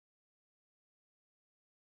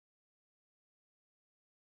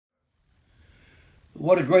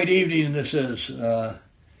What a great evening this is. And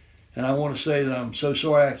I want to say that I'm so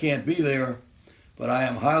sorry I can't be there, but I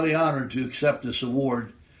am highly honored to accept this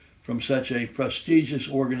award from such a prestigious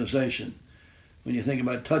organization. When you think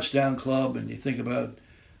about Touchdown Club and you think about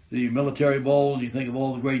the Military Bowl and you think of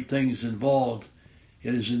all the great things involved,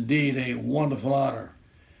 it is indeed a wonderful honor.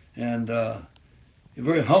 And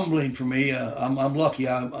very humbling for me. I'm lucky.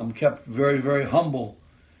 I'm kept very, very humble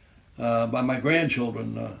by my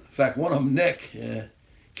grandchildren. In fact, one of them, Nick,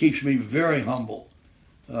 keeps me very humble.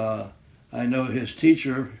 I know his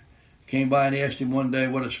teacher came by and asked him one day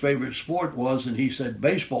what his favorite sport was, and he said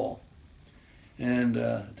baseball. And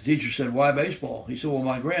the teacher said, "Why baseball?" He said, "Well,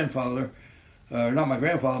 my father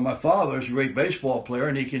is a great baseball player,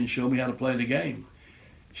 and he can show me how to play the game."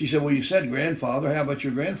 She said, "Well, you said grandfather. How about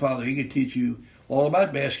your grandfather? He could teach you all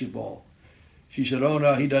about basketball." She said, "Oh,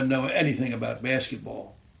 no, he doesn't know anything about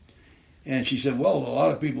basketball." And she said, "Well, a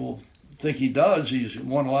lot of people think he does. He's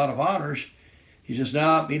won a lot of honors." He says,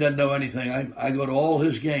 "No, he doesn't know anything. I go to all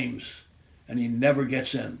his games, and he never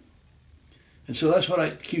gets in." And so that's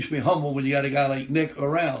what keeps me humble when you got a guy like Nick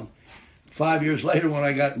around. 5 years later, when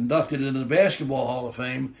I got inducted into the Basketball Hall of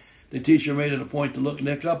Fame, the teacher made it a point to look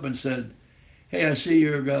Nick up and said, "Hey, I see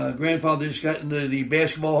your grandfather just got into the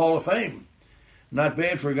Basketball Hall of Fame. Not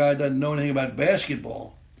bad for a guy that doesn't know anything about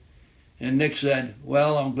basketball." And Nick said,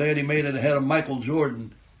 "Well, I'm glad he made it ahead of Michael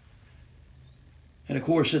Jordan." And of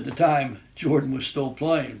course, at the time, Jordan was still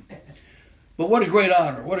playing. But what a great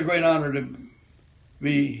honor. What a great honor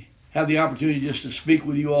to have the opportunity just to speak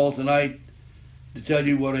with you all tonight, to tell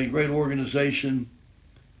you what a great organization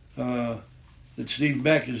that Steve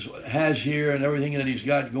Beck has here and everything that he's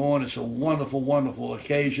got going. It's a wonderful, wonderful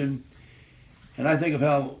occasion. And I think of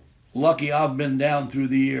how lucky I've been down through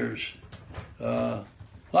the years. A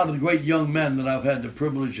lot of the great young men that I've had the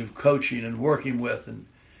privilege of coaching and working with, and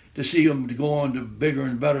to see them to go on to bigger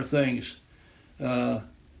and better things. I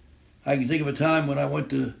can think of a time when I went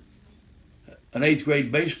to an 8th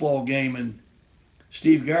grade baseball game, and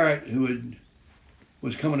Steve Garrett, who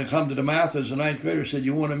was coming to DeMatha as a 9th grader, said,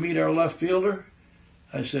 "You want to meet our left fielder?"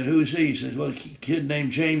 I said, "Who's he?" He says, "Well, a kid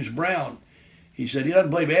named James Brown." He said, "He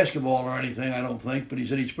doesn't play basketball or anything, I don't think, but he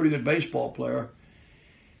said he's a pretty good baseball player."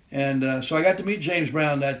 And so I got to meet James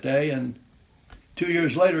Brown that day, and 2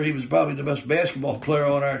 years later, he was probably the best basketball player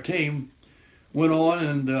on our team. Went on,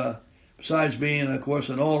 and besides being, of course,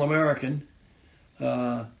 an All-American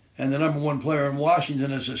and the #1 player in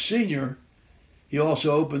Washington as a senior, he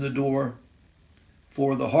also opened the door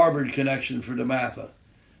for the Harvard connection for DeMatha.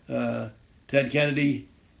 Ted Kennedy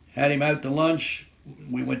had him out to lunch.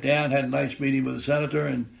 We went down, had a nice meeting with the senator,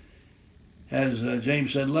 and as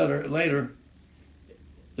James said later,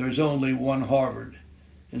 there's only one Harvard.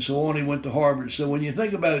 And so on, he went to Harvard. So when you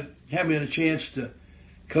think about having a chance to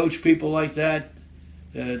coach people like that,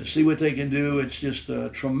 to see what they can do, it's just a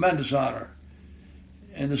tremendous honor.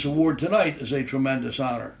 And this award tonight is a tremendous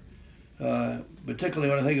honor, particularly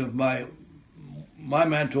when I think of my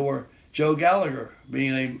mentor, Joe Gallagher,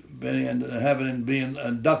 being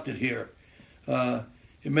inducted here.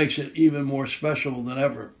 It makes it even more special than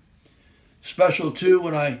ever. Special, too,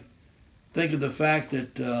 when I think of the fact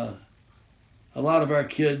that a lot of our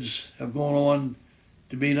kids have gone on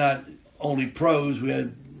to be not only pros. We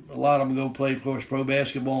had a lot of them go play, of course, pro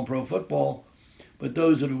basketball and pro football, but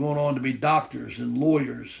those that have gone on to be doctors and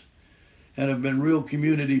lawyers and have been real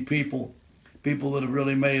community people that have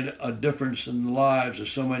really made a difference in the lives of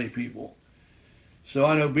so many people. So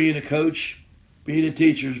I know being a coach, being a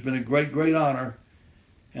teacher has been a great, great honor,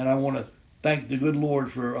 and I want to thank the good Lord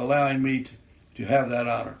for allowing me to have that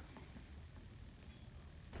honor.